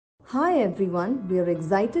Hi everyone, we are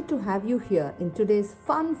excited to have you here in today's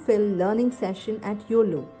fun-filled learning session at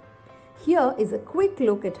Uolo. Here is a quick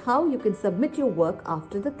look at how you can submit your work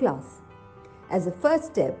after the class. As a first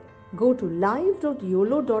step, go to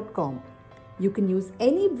live.uolo.com. You can use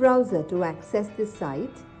any browser to access this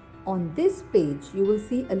site. On this page, you will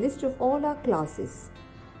see a list of all our classes.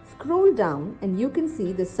 Scroll down and you can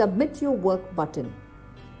see the Submit Your Work button.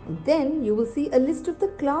 And then you will see a list of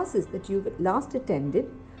the classes that you've last attended,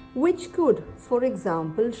 which could, for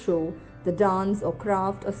example, show the dance or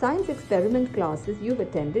craft or science experiment classes you've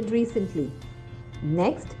attended recently.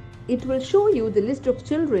 Next, it will show you the list of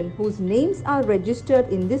children whose names are registered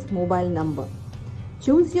in this mobile number.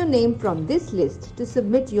 Choose your name from this list to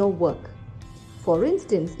submit your work. For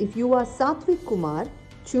instance, if you are Satvik Kumar,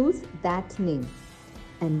 choose that name.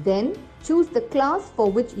 And then choose the class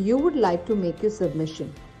for which you would like to make your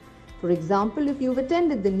submission. For example, if you've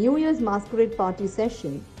attended the New Year's Masquerade Party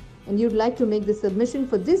session and you'd like to make the submission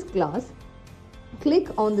for this class, click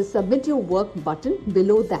on the Submit Your Work button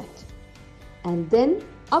below that. And then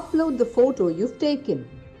upload the photo you've taken.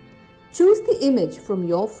 Choose the image from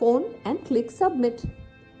your phone and click Submit.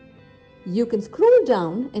 You can scroll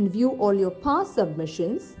down and view all your past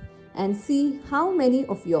submissions and see how many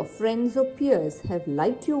of your friends or peers have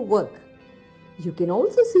liked your work. You can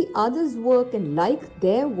also see others' work and like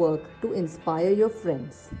their work to inspire your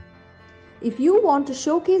friends. If you want to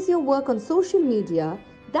showcase your work on social media,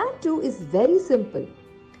 that too is very simple.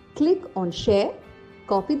 Click on Share,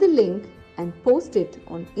 copy the link and post it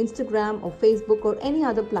on Instagram or Facebook or any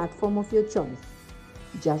other platform of your choice.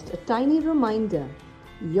 Just a tiny reminder,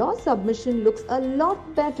 your submission looks a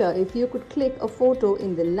lot better if you could click a photo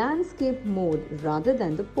in the landscape mode rather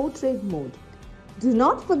than the portrait mode. Do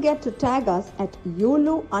not forget to tag us at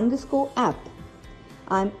YOLO_app.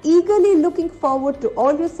 I'm eagerly looking forward to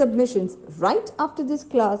all your submissions right after this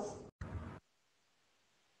class.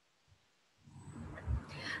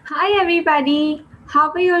 Hi everybody,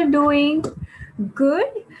 how are you all doing?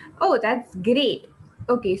 Good? Oh, that's great.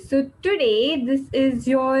 Okay, so today this is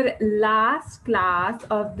your last class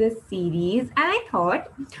of this series, and I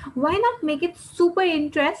thought, why not make it super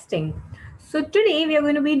interesting? So today we are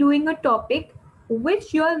going to be doing a topic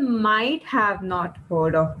which you all might have not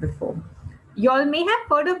heard of before. You all may have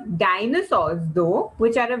heard of dinosaurs though,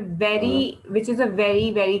 which is a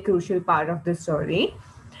very crucial part of the story.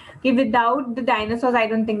 Okay, without the dinosaurs, I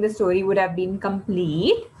don't think the story would have been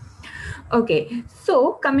complete. Okay,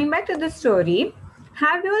 so coming back to the story,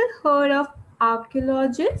 have you all heard of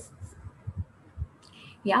archaeologists?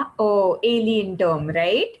 Yeah, oh, alien term,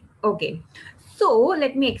 right? Okay, so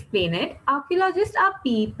let me explain it. Archaeologists are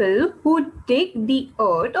people who dig the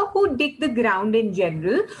earth or who dig the ground in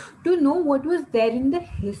general to know what was there in the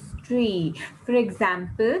history. For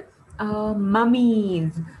example,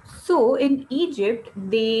 mummies. So in Egypt,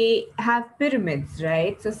 they have pyramids,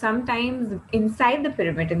 right? So sometimes inside the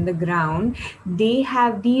pyramid in the ground, they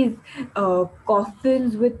have these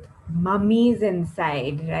coffins with mummies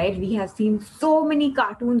inside, right? We have seen so many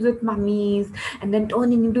cartoons with mummies and then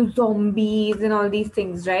turning into zombies and all these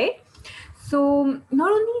things, right? So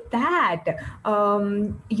not only that,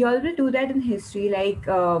 you all will do that in history, like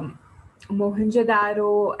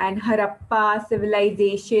Mohenjo-daro and Harappa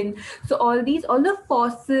civilization. So all the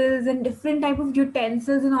fossils and different type of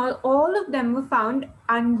utensils and all of them were found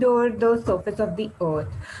under the surface of the earth.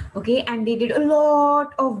 Okay, and they did a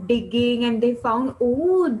lot of digging and they found,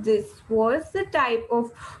 oh, this was the type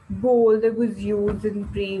of bowl that was used in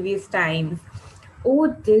previous times.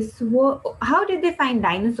 Oh, how did they find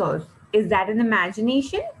dinosaurs? Is that an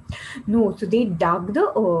imagination? No, so they dug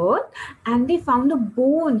the earth and they found the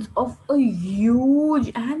bones of a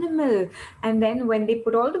huge animal. And then when they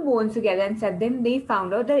put all the bones together and set them, they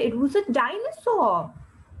found out that it was a dinosaur.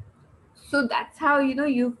 So that's how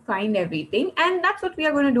you find everything, and that's what we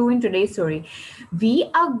are going to do in today's story. We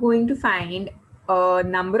are going to find a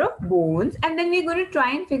number of bones, and then we're going to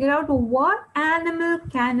try and figure out what animal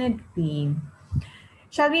can it be.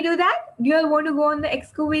 Shall we do that? Do you all want to go on the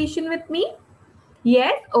excavation with me?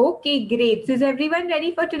 Yes? Okay, great. So is everyone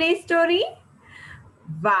ready for today's story?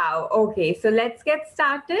 Wow. Okay, so let's get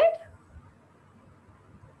started.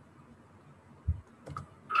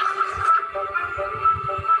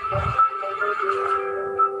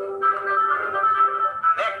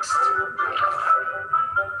 Next.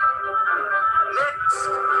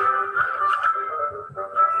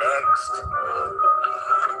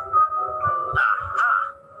 Aha!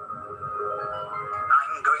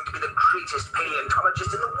 I'm going to be the greatest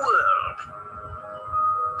paleontologist in the world.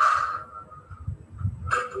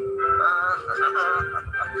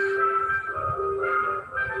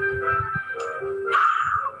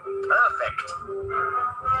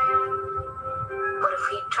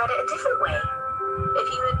 tried it a different way.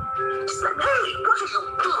 If you would just let me... Hey, what are you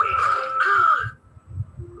doing?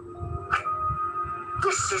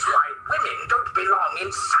 This is why women don't belong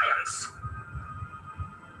in science.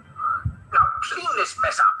 Now clean this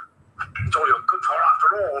mess up. It's all you're good for after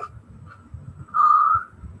all.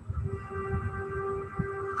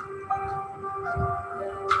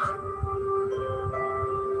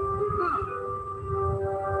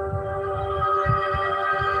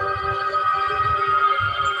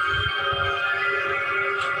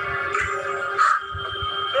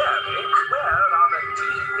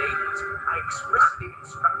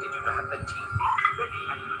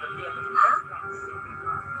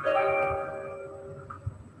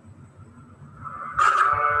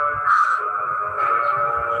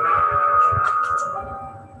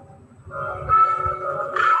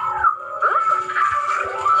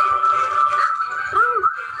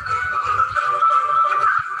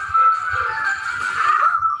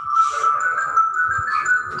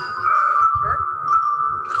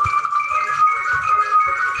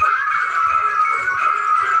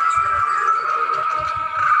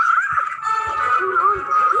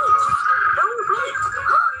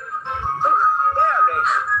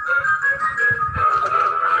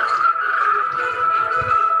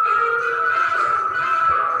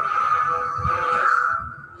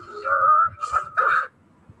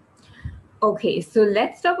 Okay, so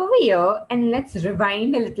let's stop over here and let's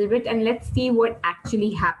rewind a little bit and let's see what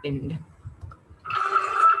actually happened.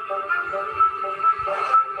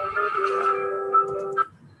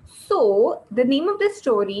 So the name of this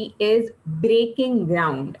story is Breaking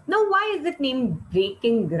Ground. Now, why is it named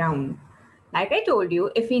Breaking Ground? Like I told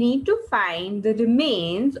you, if we need to find the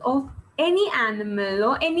remains of any animal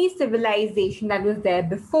or any civilization that was there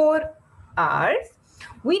before ours,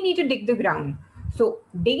 we need to dig the ground. So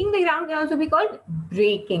digging the ground can also be called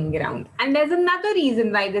breaking ground. And there's another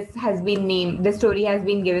reason why this has been named, the story has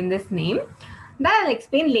been given this name, that I'll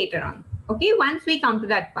explain later on. Okay, once we come to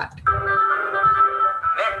that part.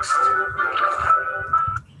 Next.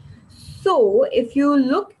 So if you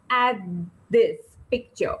look at this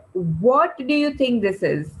picture, what do you think this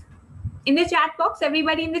is? In the chat box,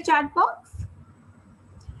 everybody in the chat box?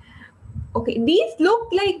 Okay, these look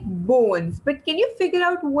like bones, but can you figure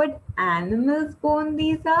out what animal's bone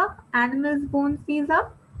these are? Animal's bones these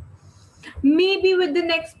are? Maybe with the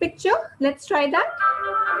next picture. Let's try that.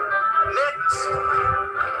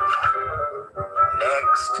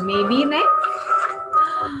 Next. Maybe next.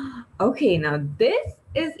 Okay, now this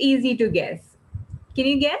is easy to guess. Can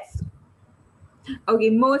you guess? Okay,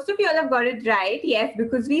 most of you all have got it right. Yes,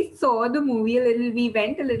 because we saw the movie a little, we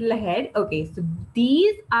went a little ahead. Okay, so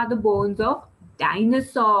these are the bones of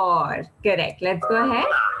dinosaurs. Correct. Let's go ahead.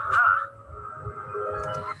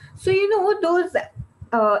 So, you know, those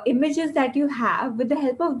images that you have, with the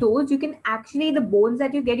help of those, you can actually, the bones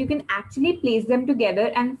that you get, you can actually place them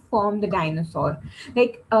together and form the dinosaur.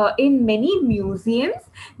 Like in many museums,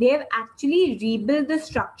 they have actually rebuilt the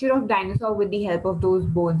structure of dinosaur with the help of those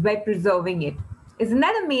bones by preserving it. Isn't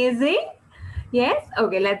that amazing? Yes?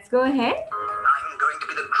 Okay, let's go ahead. I'm going to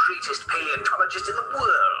be the greatest paleontologist in the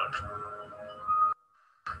world.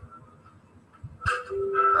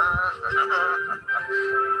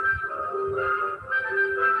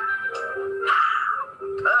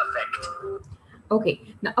 Perfect. Okay,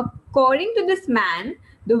 now according to this man,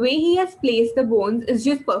 the way he has placed the bones is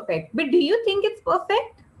just perfect. But do you think it's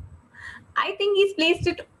perfect? I think he's placed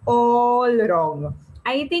it all wrong.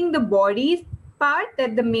 I think the body part,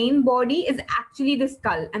 that the main body is actually the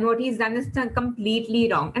skull, and what he's done is completely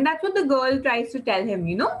wrong. And that's what the girl tries to tell him,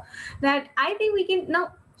 you know, that I think we can,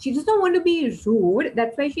 now she does not want to be rude.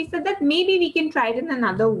 That's why she said that maybe we can try it in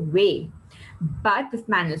another way. But this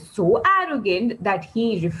man is so arrogant that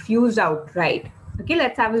he refused outright. Okay,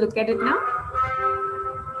 let's have a look at it now.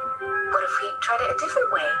 What if we tried it a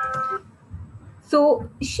different way? So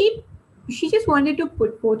she just wanted to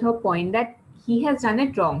put forth her point that he has done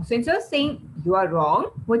it wrong. So instead of saying you are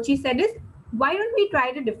wrong, what she said is, why don't we try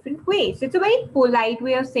it a different way? So it's a very polite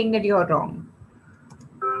way of saying that you're wrong.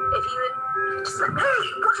 If you would just let me... Hey,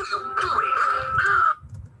 what are you doing?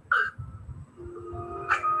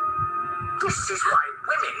 This is why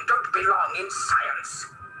women don't belong in science.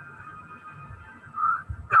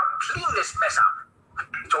 Now clean this mess up.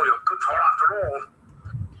 It's all you're good for after all.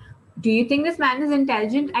 Do you think this man is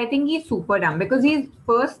intelligent? I think he's super dumb, because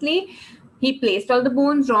firstly, he placed all the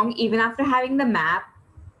bones wrong even after having the map,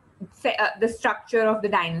 the structure of the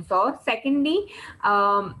dinosaur. Secondly,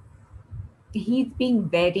 he's being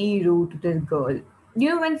very rude to this girl. You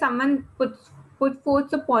know, when someone puts put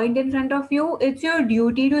forth a point in front of you, it's your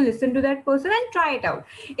duty to listen to that person and try it out.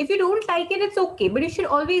 If you don't like it, it's okay, but you should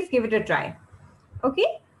always give it a try. Okay?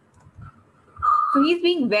 So he's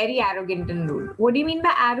being very arrogant and rude. What do you mean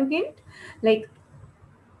by arrogant? Like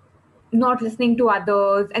not listening to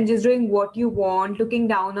others and just doing what you want, looking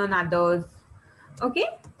down on others. Okay?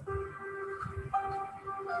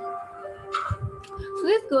 So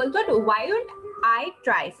this girl thought, why don't I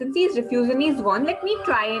try? Since he's refusing, he's gone, let me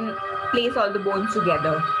try and place all the bones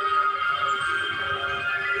together.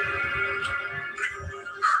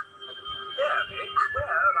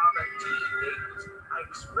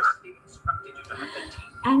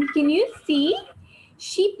 And can you see?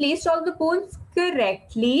 She placed all the bones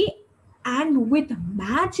correctly, and with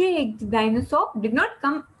magic, the dinosaur did not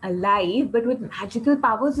come alive, but with magical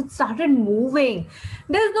powers, it started moving.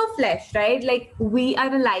 There's no flesh, right? Like we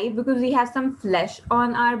are alive because we have some flesh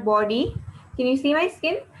on our body. Can you see my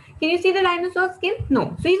skin? Can you see the dinosaur skin?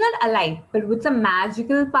 No. So he's not alive, but with some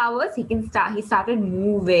magical powers, he started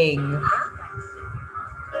moving.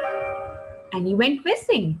 And he went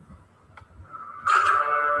missing.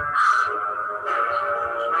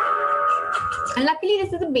 And luckily,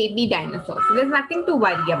 this is a baby dinosaur, so there's nothing to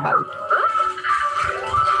worry about.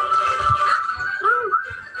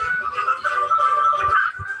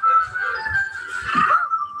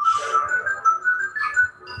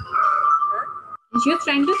 And she was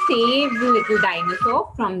trying to save the little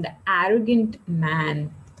dinosaur from the arrogant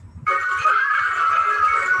man.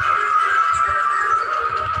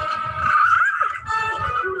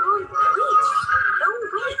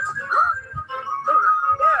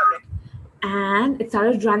 And it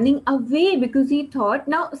started running away because he thought,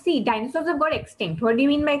 now see, dinosaurs have got extinct. What do you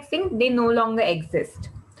mean by extinct? They no longer exist.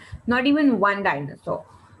 Not even one dinosaur.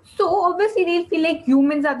 So obviously they'll feel like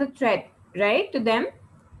humans are the threat, right, to them.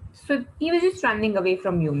 So he was just running away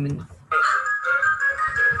from humans.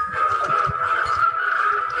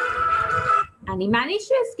 And he managed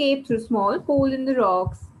to escape through a small hole in the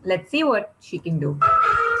rocks. Let's see what she can do.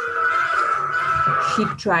 She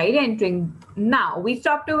tried entering. Now we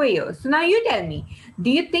stopped over here. So now you tell me, do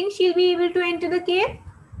you think she'll be able to enter the cave?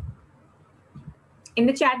 In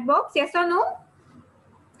the chat box, yes or no?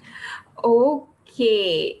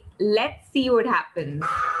 Okay, let's see what happens.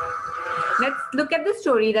 Let's look at the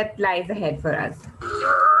story that lies ahead for us.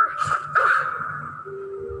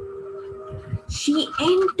 She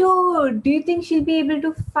entered. Do you think she'll be able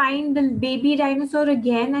to find the baby dinosaur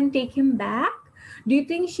again and take him back? Do you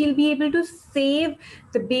think she'll be able to save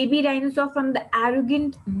the baby dinosaur from the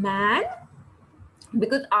arrogant man?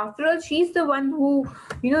 Because after all, she's the one who,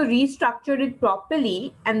 restructured it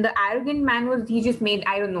properly, and the arrogant man he just made,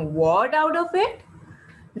 I don't know what out of it,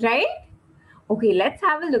 right? Okay, let's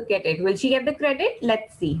have a look at it. Will she get the credit?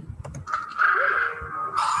 Let's see.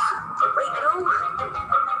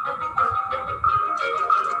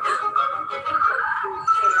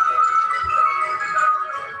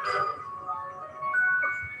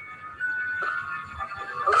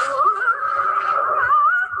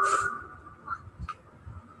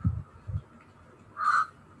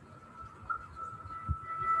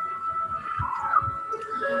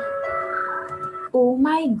 Oh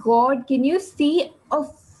my God, can you see a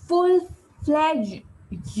full-fledged,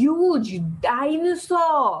 huge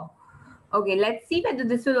dinosaur? Okay, let's see whether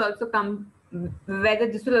this will also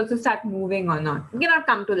start moving or not. It cannot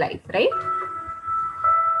come to life, right?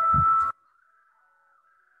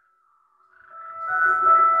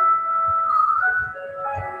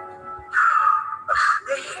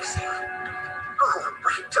 Amazing. Oh,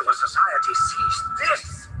 wait till the society sees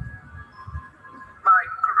this. My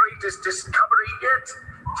greatest discovery yet.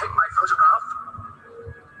 Take my photograph.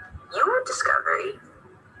 Your discovery?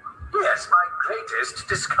 Yes, my greatest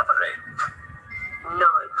discovery. No.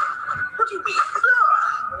 What do you mean?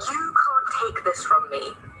 You can't take this from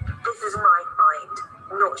me. This is my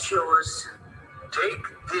find, not yours. Take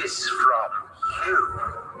this from you.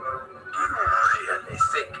 Do you really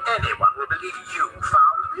think anyone will believe you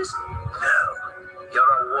found this? No.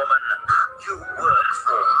 You're a woman. You work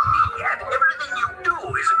for me, and everything you do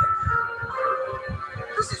is...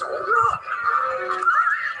 This is all wrong.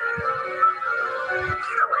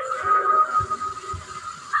 Get away.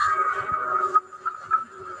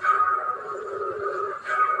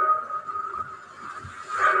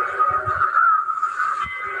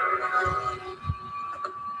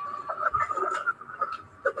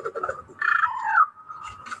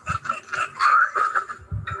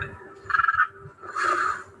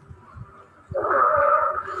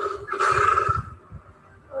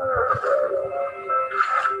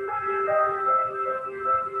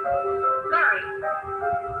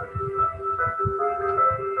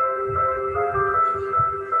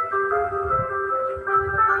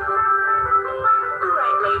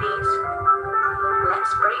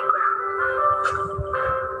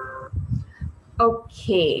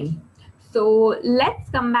 Okay, so let's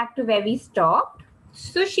come back to where we stopped.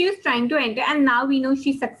 So she was trying to enter, and now we know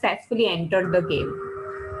she successfully entered the game.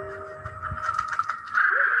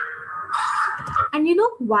 And you know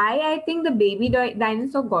why I think the baby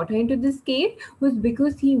dinosaur got her into this cave was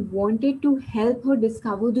because he wanted to help her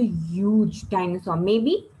discover the huge dinosaur.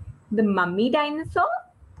 Maybe the mummy dinosaur?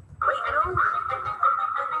 Wait, no.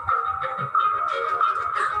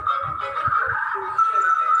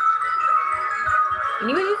 And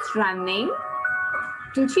he was just running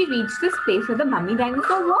till she reached this place where the mummy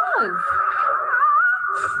dinosaur was.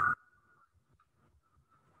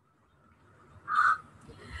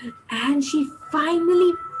 And she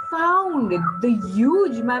finally found the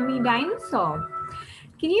huge mummy dinosaur.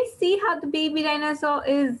 Can you see how the baby dinosaur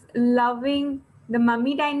is loving the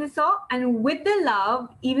mummy dinosaur? And with the love,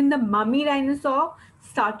 even the mummy dinosaur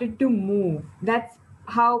started to move. That's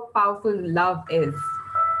how powerful love is.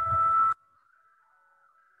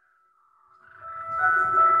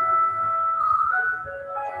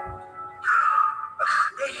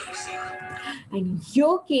 And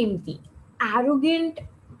here came the arrogant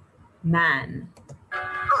man.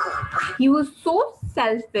 He was so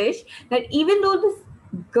selfish that even though this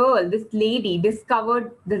girl, this lady,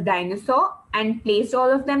 discovered the dinosaur and placed all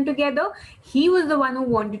of them together, he was the one who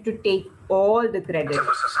wanted to take all the credit. Till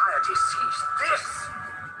society sees this.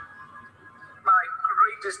 My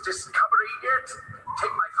greatest discovery yet.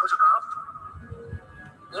 Take my photograph.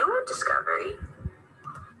 Your discovery?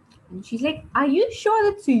 And she's like, are you sure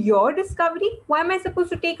that's your discovery? Why am I supposed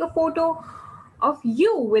to take a photo of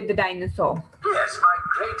you with the dinosaur? Yes, my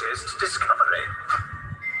greatest discovery.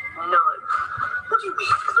 No. What do you mean?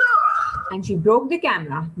 And she broke the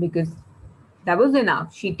camera because that was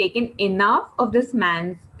enough. She'd taken enough of this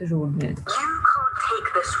man's rudeness. You can't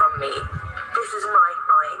take this from me. This is my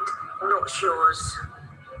find, not yours.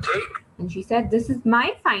 Take? And she said, this is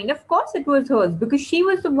my find. Of course it was hers because she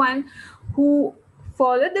was the one who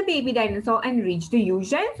followed the baby dinosaur and reached the huge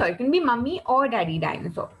dinosaur. It can be mummy or daddy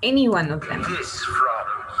dinosaur, any one of them. This from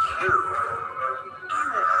you. Do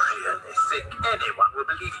you really think anyone will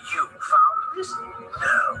believe you found this?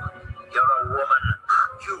 No. You're a woman.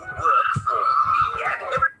 You work for me and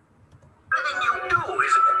everything you do,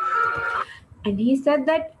 isn't it? And he said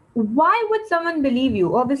that why would someone believe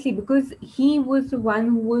you? Obviously, because he was the one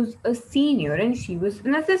who was a senior and she was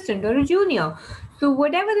an assistant or a junior. So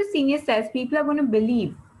whatever the senior says, people are going to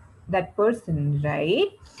believe that person,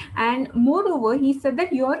 right? And moreover, he said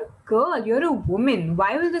that you're a girl, you're a woman.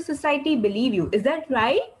 Why will the society believe you? Is that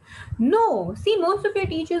right? No. See, most of your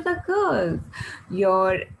teachers are girls.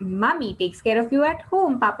 Your mummy takes care of you at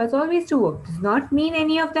home. Papa's always to work. Does not mean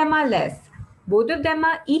any of them are less. Both of them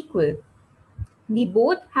are equal. They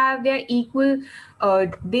both have their equal,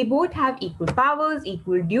 they both have equal powers,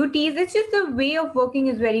 equal duties. It's just the way of working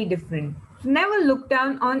is very different. So never look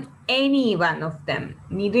down on any one of them.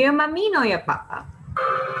 Neither your mummy nor your papa.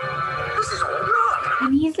 This is all wrong.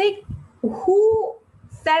 And he's like, who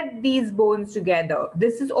set these bones together?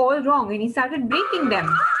 This is all wrong. And he started breaking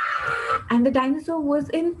them. And the dinosaur was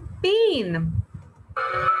in pain.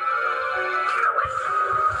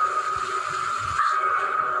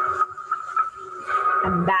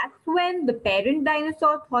 And that's when the parent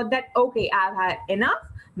dinosaur thought that, okay, I've had enough.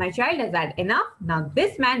 My child has had enough. Now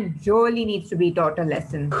this man really needs to be taught a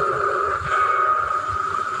lesson.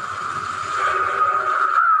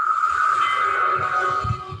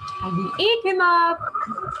 And he ate him up.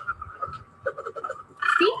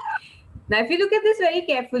 See? Now if you look at this very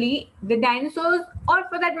carefully, the dinosaurs, or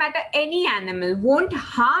for that matter, any animal, won't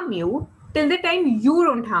harm you till the time you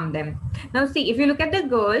don't harm them. Now see, if you look at the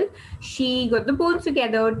girl, she got the bones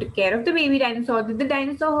together, took care of the baby dinosaur. Did the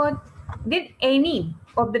dinosaur hurt? Did any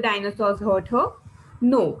of the dinosaurs hurt her?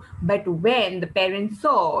 No. But when the parents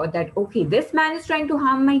saw that, okay, this man is trying to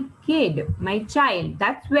harm my kid, my child,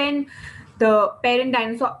 that's when the parent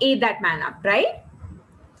dinosaur ate that man up, right?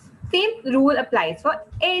 Same rule applies for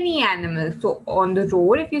any animal. So on the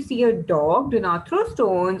road, if you see a dog, do not throw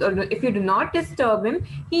stones, or if you do not disturb him,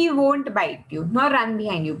 he won't bite you nor run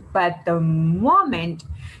behind you. But the moment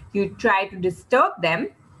you try to disturb them,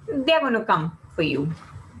 they're going to come for you.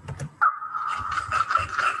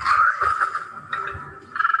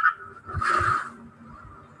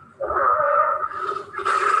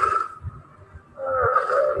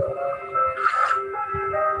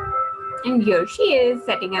 And here she is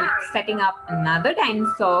setting up another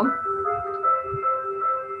dinosaur.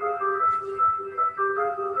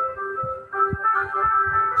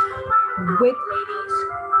 With Ladies,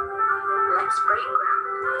 let's break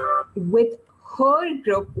ground. with her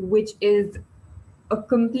group, which is a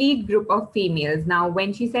complete group of females. Now,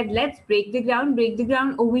 when she said, let's break the ground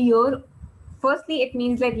over here, firstly, it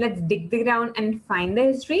means like, let's dig the ground and find the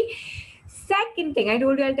history. Second thing, I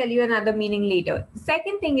told you I'll tell you another meaning later.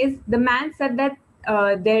 Second thing is, the man said that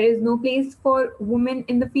there is no place for women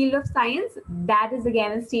in the field of science. That is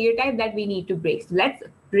again a stereotype that we need to break. So let's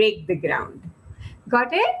break the ground.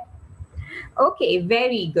 Got it? Okay,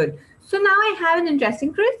 very good. So now I have an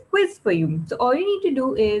interesting quiz for you. So all you need to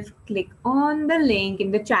do is click on the link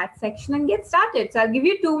in the chat section and get started. So I'll give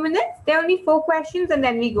you 2 minutes. There are only 4 questions and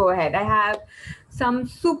then we go ahead. I have some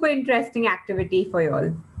super interesting activity for you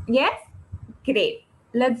all. Yes? Great.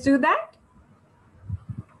 Let's do that.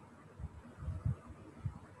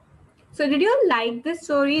 So did you like this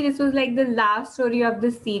story? This was like the last story of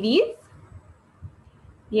the series.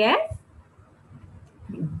 Yes?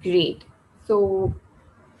 Great. So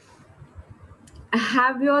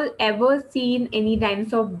have you all ever seen any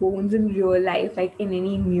dinosaur bones in real life, like in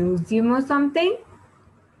any museum or something?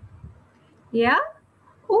 Yeah?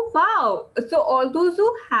 Oh, wow. So all those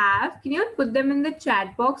who have, can you put them in the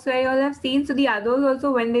chat box where you all have seen? So the others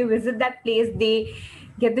also, when they visit that place, they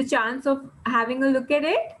get the chance of having a look at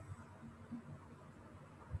it.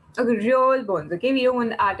 Okay, real bones. Okay, we don't want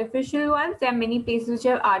the artificial ones. There are many places which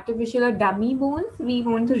have artificial or dummy bones. We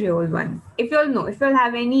want the real ones. If you all know, if you all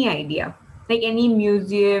have any idea, like any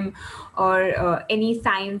museum or any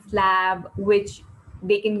science lab which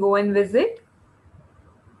they can go and visit.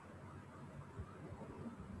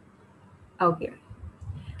 Okay.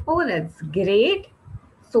 Oh, that's great.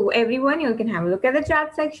 So everyone, you can have a look at the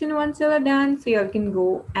chat section once you're done. So you can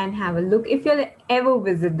go and have a look if you'll ever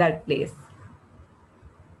visit that place.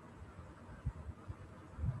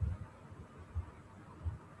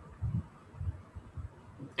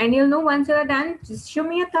 And you'll know once you're done, just show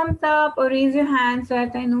me a thumbs up or raise your hand so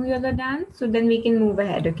that I know you're done. So then we can move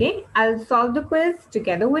ahead, okay? I'll solve the quiz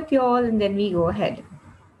together with you all and then we go ahead.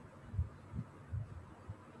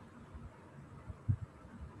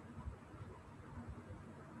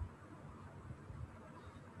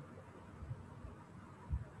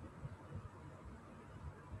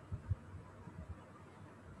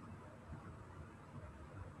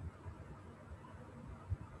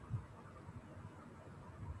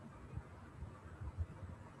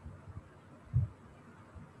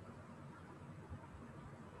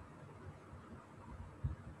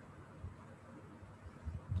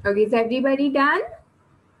 Okay, is everybody done?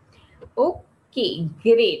 Okay,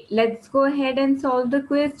 great. Let's go ahead and solve the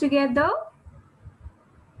quiz together.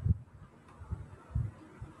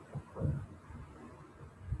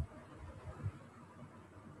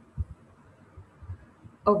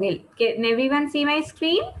 Okay, can everyone see my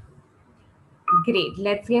screen? Great,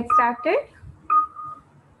 let's get started.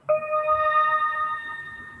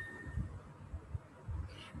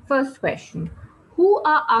 First question, who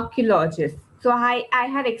are archaeologists? So I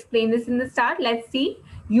had explained this in the start. Let's see.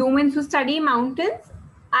 Humans who study mountains?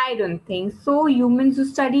 I don't think so. Humans who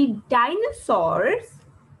study dinosaurs?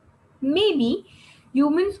 Maybe.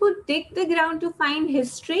 Humans who dig the ground to find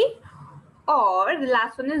history? Or the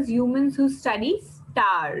last one is humans who study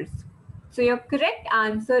stars. So your correct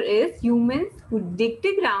answer is humans who dig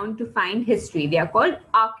the ground to find history. They are called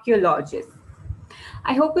archaeologists.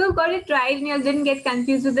 I hope you got it right and you didn't get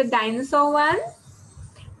confused with the dinosaur one.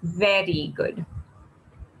 Very good.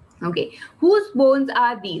 Okay, whose bones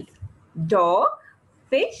are these? Dog,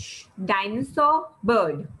 fish, dinosaur,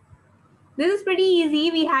 bird. This is pretty easy.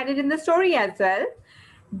 We had it in the story as well.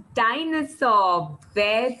 Dinosaur.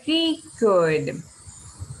 Very good.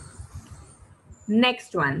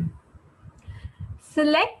 Next one.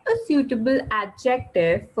 Select a suitable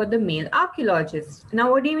adjective for the male archaeologist. Now,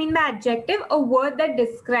 what do you mean by adjective? A word that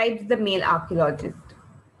describes the male archaeologist.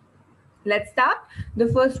 Let's start. The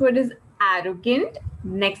first word is arrogant.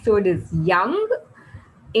 Next word is young,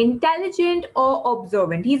 intelligent, or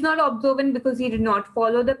observant. He's not observant because he did not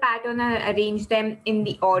follow the pattern and arrange them in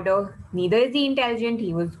the order. Neither is he intelligent.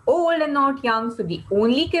 He was old and not young. So the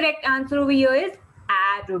only correct answer over here is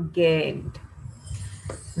arrogant.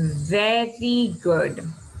 Very good.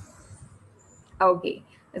 Okay,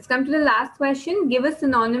 let's come to the last question. Give a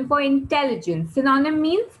synonym for intelligence. Synonym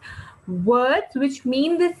means words which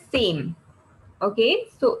mean the same. Okay,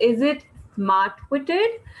 so is it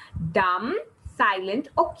smart-witted, dumb, silent,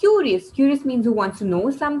 or curious? Curious means who wants to know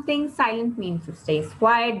something. Silent means who stays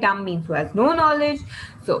quiet. Dumb means who has no knowledge.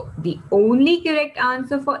 So the only correct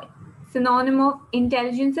answer for synonym of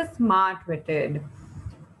intelligence is smart-witted.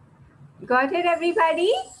 Got it,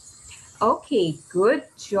 everybody? Okay, good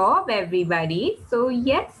job, everybody. So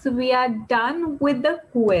yes, we are done with the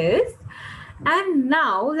quiz. And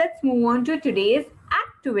now let's move on to today's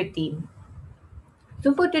activity.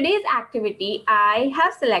 So for today's activity, I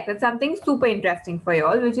have selected something super interesting for you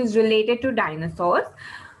all, which is related to dinosaurs.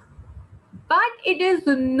 But it is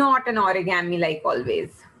not an origami like always.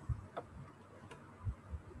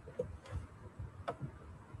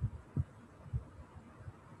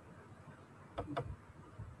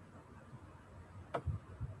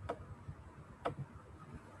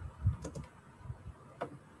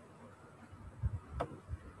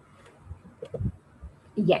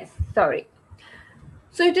 Yes, sorry.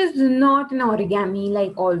 So it is not an origami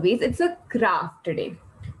like always. It's a craft today.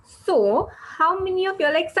 So how many of you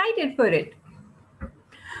are excited for it?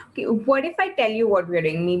 Okay, what if I tell you what we're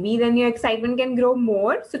doing? Maybe then your excitement can grow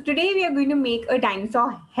more. So today we are going to make a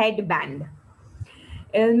dinosaur headband.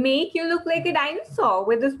 It'll make you look like a dinosaur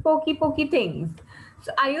with those pokey things.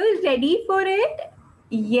 So are you ready for it?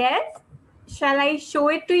 Yes? Shall I show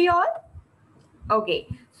it to you all? Okay,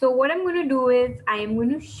 so what I'm going to do is I am going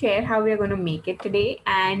to share how we are going to make it today,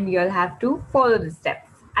 and you'll have to follow the steps.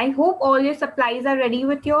 I hope all your supplies are ready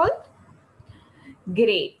with you all.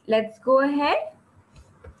 Great, let's go ahead.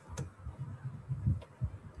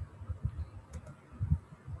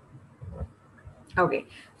 Okay,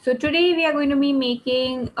 so today we are going to be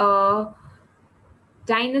making a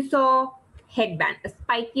dinosaur headband, a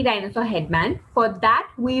spiky dinosaur headband. For that,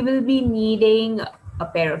 we will be needing a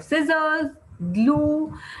pair of scissors,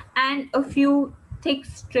 glue, and a few thick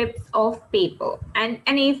strips of paper and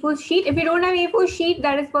an A4 sheet. If you don't have A4 sheet,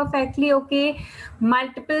 that is perfectly okay.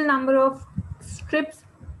 Multiple number of strips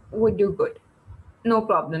would do good. No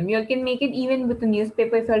problem. You can make it even with a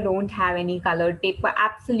newspaper if you don't have any colored paper.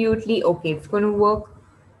 Absolutely okay. It's going to work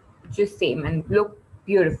just same and look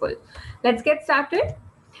beautiful. Let's get started.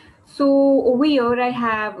 So over here I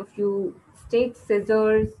have a few sticks,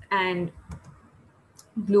 scissors, and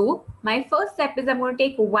glue. My first step is I'm going to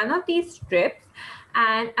take one of these strips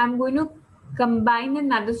and I'm going to combine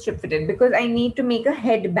another strip with it because I need to make a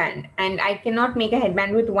headband and I cannot make a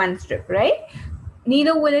headband with one strip, right?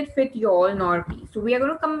 Neither will it fit y'all nor me. So we are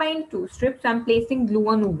going to combine two strips. I'm placing glue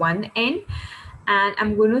on one end and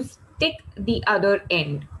I'm going to stick the other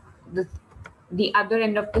end, the other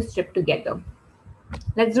end of the strip together.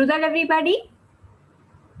 Let's do that, everybody.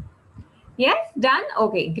 Yes, done?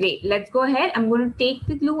 Okay, great. Let's go ahead. I'm going to take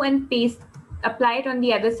the glue and apply it on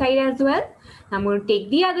the other side as well. I'm going to take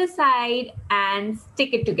the other side and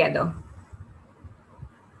stick it together.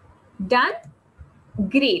 Done?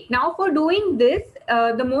 Great. Now for doing this,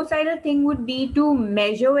 the most ideal thing would be to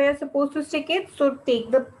measure where you're supposed to stick it. So take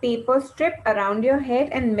the paper strip around your head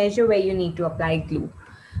and measure where you need to apply glue.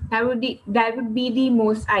 That would be the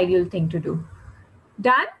most ideal thing to do.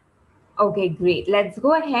 Done? Okay, great. Let's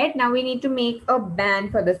go ahead. Now we need to make a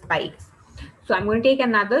band for the spikes. So I'm going to take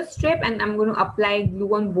another strip and I'm going to apply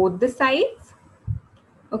glue on both the sides.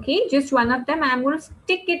 Okay, just one of them. And I'm going to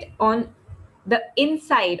stick it on the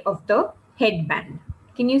inside of the headband.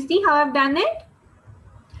 Can you see how I've done it?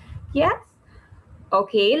 Yes?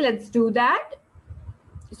 Okay, let's do that.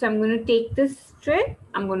 So I'm going to take this strip,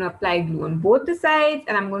 I'm going to apply glue on both the sides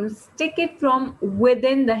and I'm going to stick it from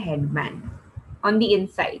within the headband on the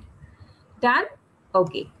inside. Done?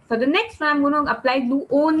 Okay. For the next one, I'm going to apply glue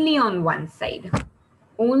only on one side.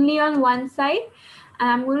 Only on one side. And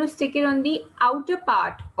I'm going to stick it on the outer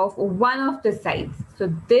part of one of the sides.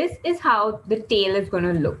 So this is how the tail is going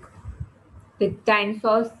to look. The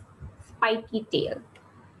dinosaur's spiky tail.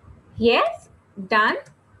 Yes? Done?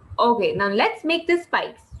 Okay, now let's make the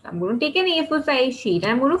spikes. So I'm going to take an A4 size sheet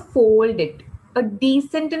and I'm going to fold it. A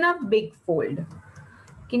decent enough big fold.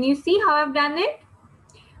 Can you see how I've done it?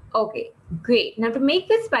 Okay, great. Now to make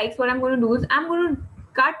the spikes, what I'm going to do is I'm going to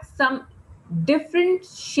cut some different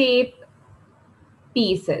shape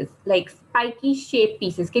pieces, like spiky shape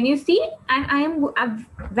pieces. Can you see? And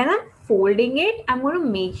when I'm folding it, I'm going to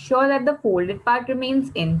make sure that the folded part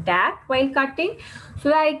remains intact while cutting so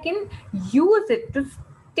that I can use it to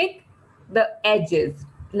stick the edges.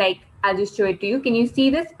 Like I'll just show it to you. Can you see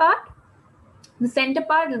this part? The center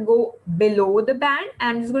part will go below the band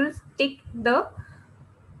and I'm just going to stick the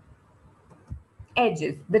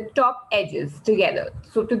edges, the top edges together.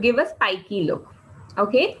 So to give a spiky look.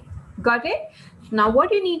 Okay, got it? So now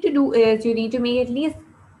what you need to do is you need to make at least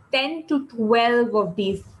 10 to 12 of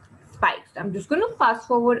these spikes. I'm just going to fast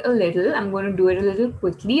forward a little. I'm going to do it a little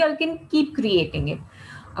quickly. You can keep creating it.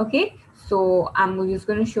 Okay, so I'm just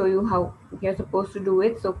going to show you how you're supposed to do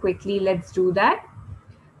it. So quickly, let's do that.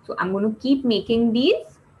 So I'm going to keep making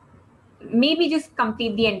these. Maybe just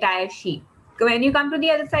complete the entire sheet. When you come to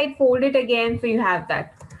the other side, fold it again so you have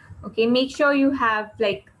that. Okay, make sure you have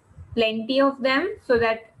like plenty of them so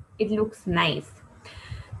that it looks nice.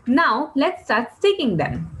 Now let's start sticking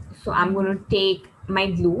them. So I'm going to take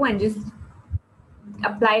my glue and just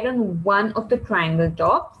apply it on one of the triangle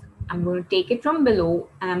tops. I'm going to take it from below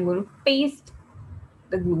and I'm going to paste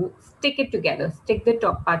the glue, stick it together, stick the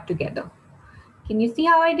top part together. Can you see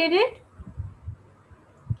how I did it?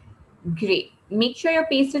 Great. Make sure you're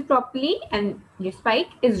pasted properly and your spike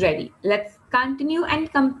is ready. Let's continue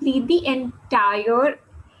and complete the entire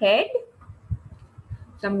head.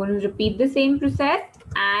 So I'm going to repeat the same process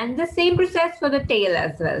and the same process for the tail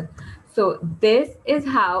as well. So this is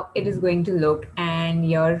how it is going to look and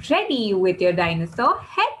you're ready with your dinosaur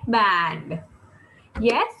headband.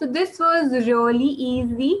 Yes, so this was really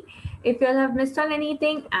easy. If you all have missed on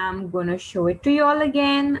anything, I'm going to show it to you all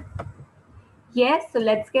again. Yes, so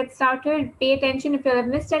let's get started. Pay attention. If you all have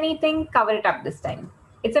missed anything, cover it up this time.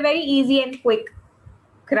 It's a very easy and quick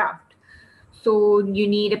craft. So you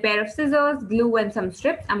need a pair of scissors, glue and some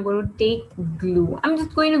strips. I'm going to take glue. I'm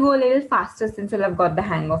just going to go a little faster since I've got the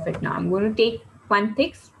hang of it now. I'm going to take one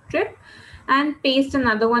thick strip and paste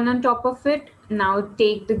another one on top of it. Now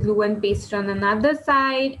take the glue and paste it on another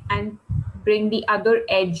side and bring the other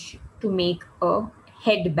edge to make a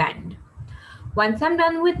headband. Once I'm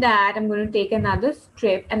done with that, I'm going to take another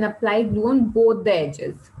strip and apply glue on both the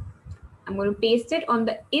edges. I'm going to paste it on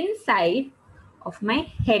the inside of my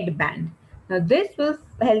headband. Now this will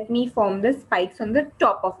help me form the spikes on the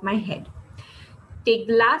top of my head. Take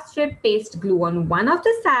the last strip, paste glue on one of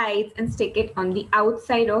the sides and stick it on the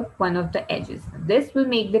outside of one of the edges. This will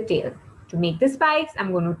make the tail. To make the spikes,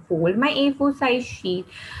 I'm going to fold my A4 size sheet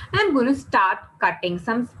and I'm going to start cutting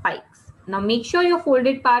some spikes. Now make sure your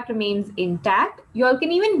folded part remains intact. You all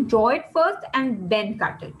can even draw it first and then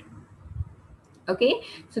cut it. Okay,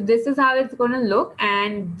 so this is how it's going to look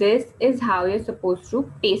and this is how you're supposed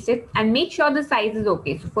to paste it and make sure the size is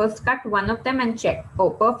okay. So first cut one of them and check. Oh,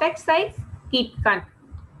 perfect size.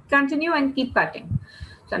 Continue and keep cutting.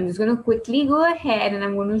 So I'm just going to quickly go ahead and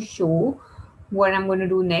I'm going to show what I'm going to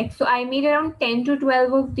do next. So I made around 10 to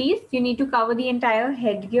 12 of these. You need to cover the entire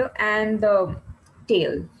headgear and the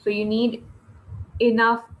tail. So you need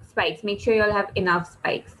enough spikes. Make sure you all have enough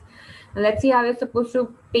spikes. Now let's see how you're supposed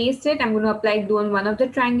to paste it. I'm going to apply glue on one of the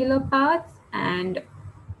triangular parts and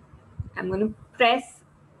I'm going to press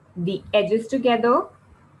the edges together.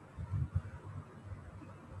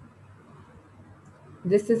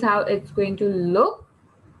 This is how it's going to look.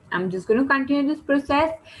 I'm just going to continue this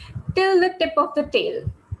process till the tip of the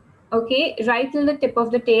tail. Okay, right till the tip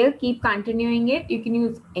of the tail. Keep continuing it. You can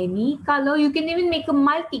use any color. You can even make a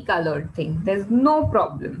multicolored thing. There's no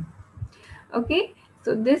problem. Okay.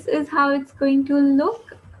 So this is how it's going to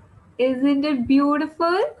look. Isn't it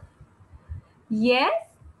beautiful? Yes?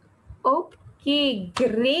 Okay,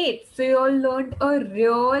 great. So you all learned a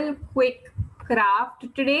real quick craft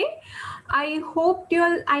today. I hope you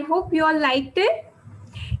all liked it.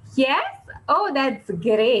 Yes? Oh, that's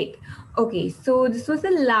great. Okay, so this was the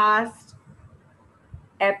last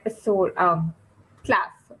episode class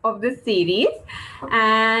of this series.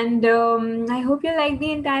 And I hope you liked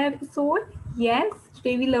the entire episode. Yes?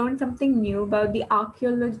 Today we learned something new about the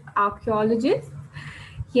archaeologists.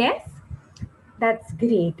 Yes, that's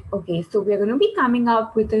great. Okay, so we're going to be coming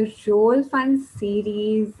up with a real fun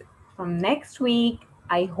series from next week.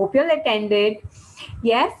 I hope you'll attend it.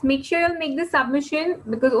 Yes, make sure you'll make the submission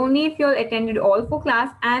because only if you'll attended all 4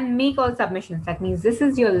 class and make all submissions. That means this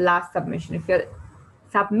is your last submission. If you'll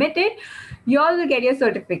submit it, you all will get your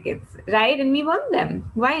certificates, right? And we want them.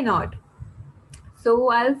 Why not?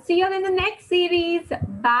 So I'll see you all in the next series.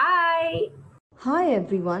 Bye. Hi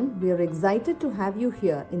everyone, we are excited to have you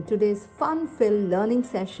here in today's fun-filled learning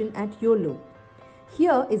session at Uolo.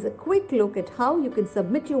 Here is a quick look at how you can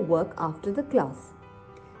submit your work after the class.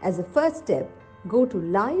 As a first step, go to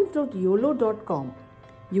live.uolo.com.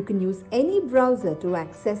 You can use any browser to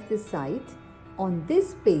access this site. On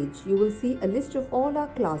this page, you will see a list of all our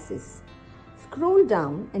classes. Scroll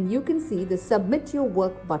down and you can see the Submit Your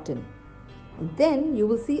Work button. And then you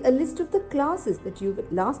will see a list of the classes that you've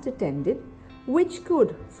last attended, which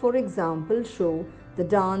could, for example, show the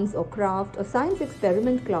dance or craft or science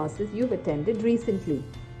experiment classes you've attended recently.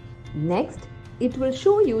 Next, it will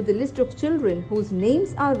show you the list of children whose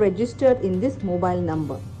names are registered in this mobile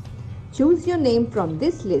number. Choose your name from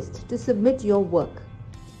this list to submit your work.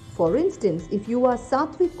 For instance, if you are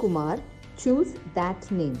Satvik Kumar, choose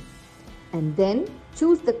that name. And then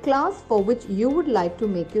choose the class for which you would like to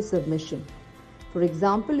make your submission. For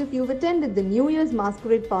example, if you've attended the New Year's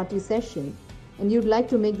Masquerade Party session and you'd like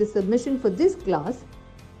to make the submission for this class,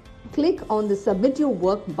 click on the Submit Your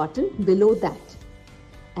Work button below that.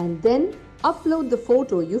 And then upload the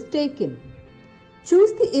photo you've taken.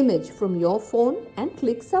 Choose the image from your phone and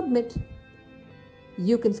click Submit.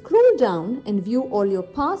 You can scroll down and view all your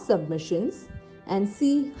past submissions and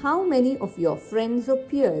see how many of your friends or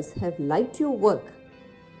peers have liked your work.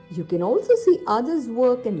 You can also see others'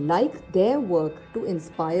 work and like their work to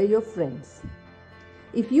inspire your friends.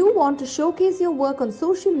 If you want to showcase your work on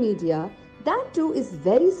social media, that too is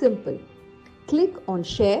very simple. Click on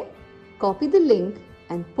share, copy the link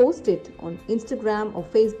and post it on Instagram or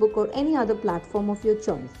Facebook or any other platform of your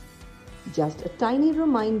choice. Just a tiny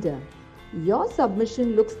reminder, your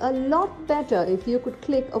submission looks a lot better if you could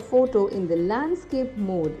click a photo in the landscape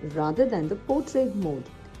mode rather than the portrait mode.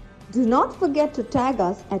 Do not forget to tag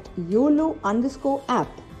us at Uolo_app.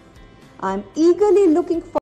 I'm eagerly looking forward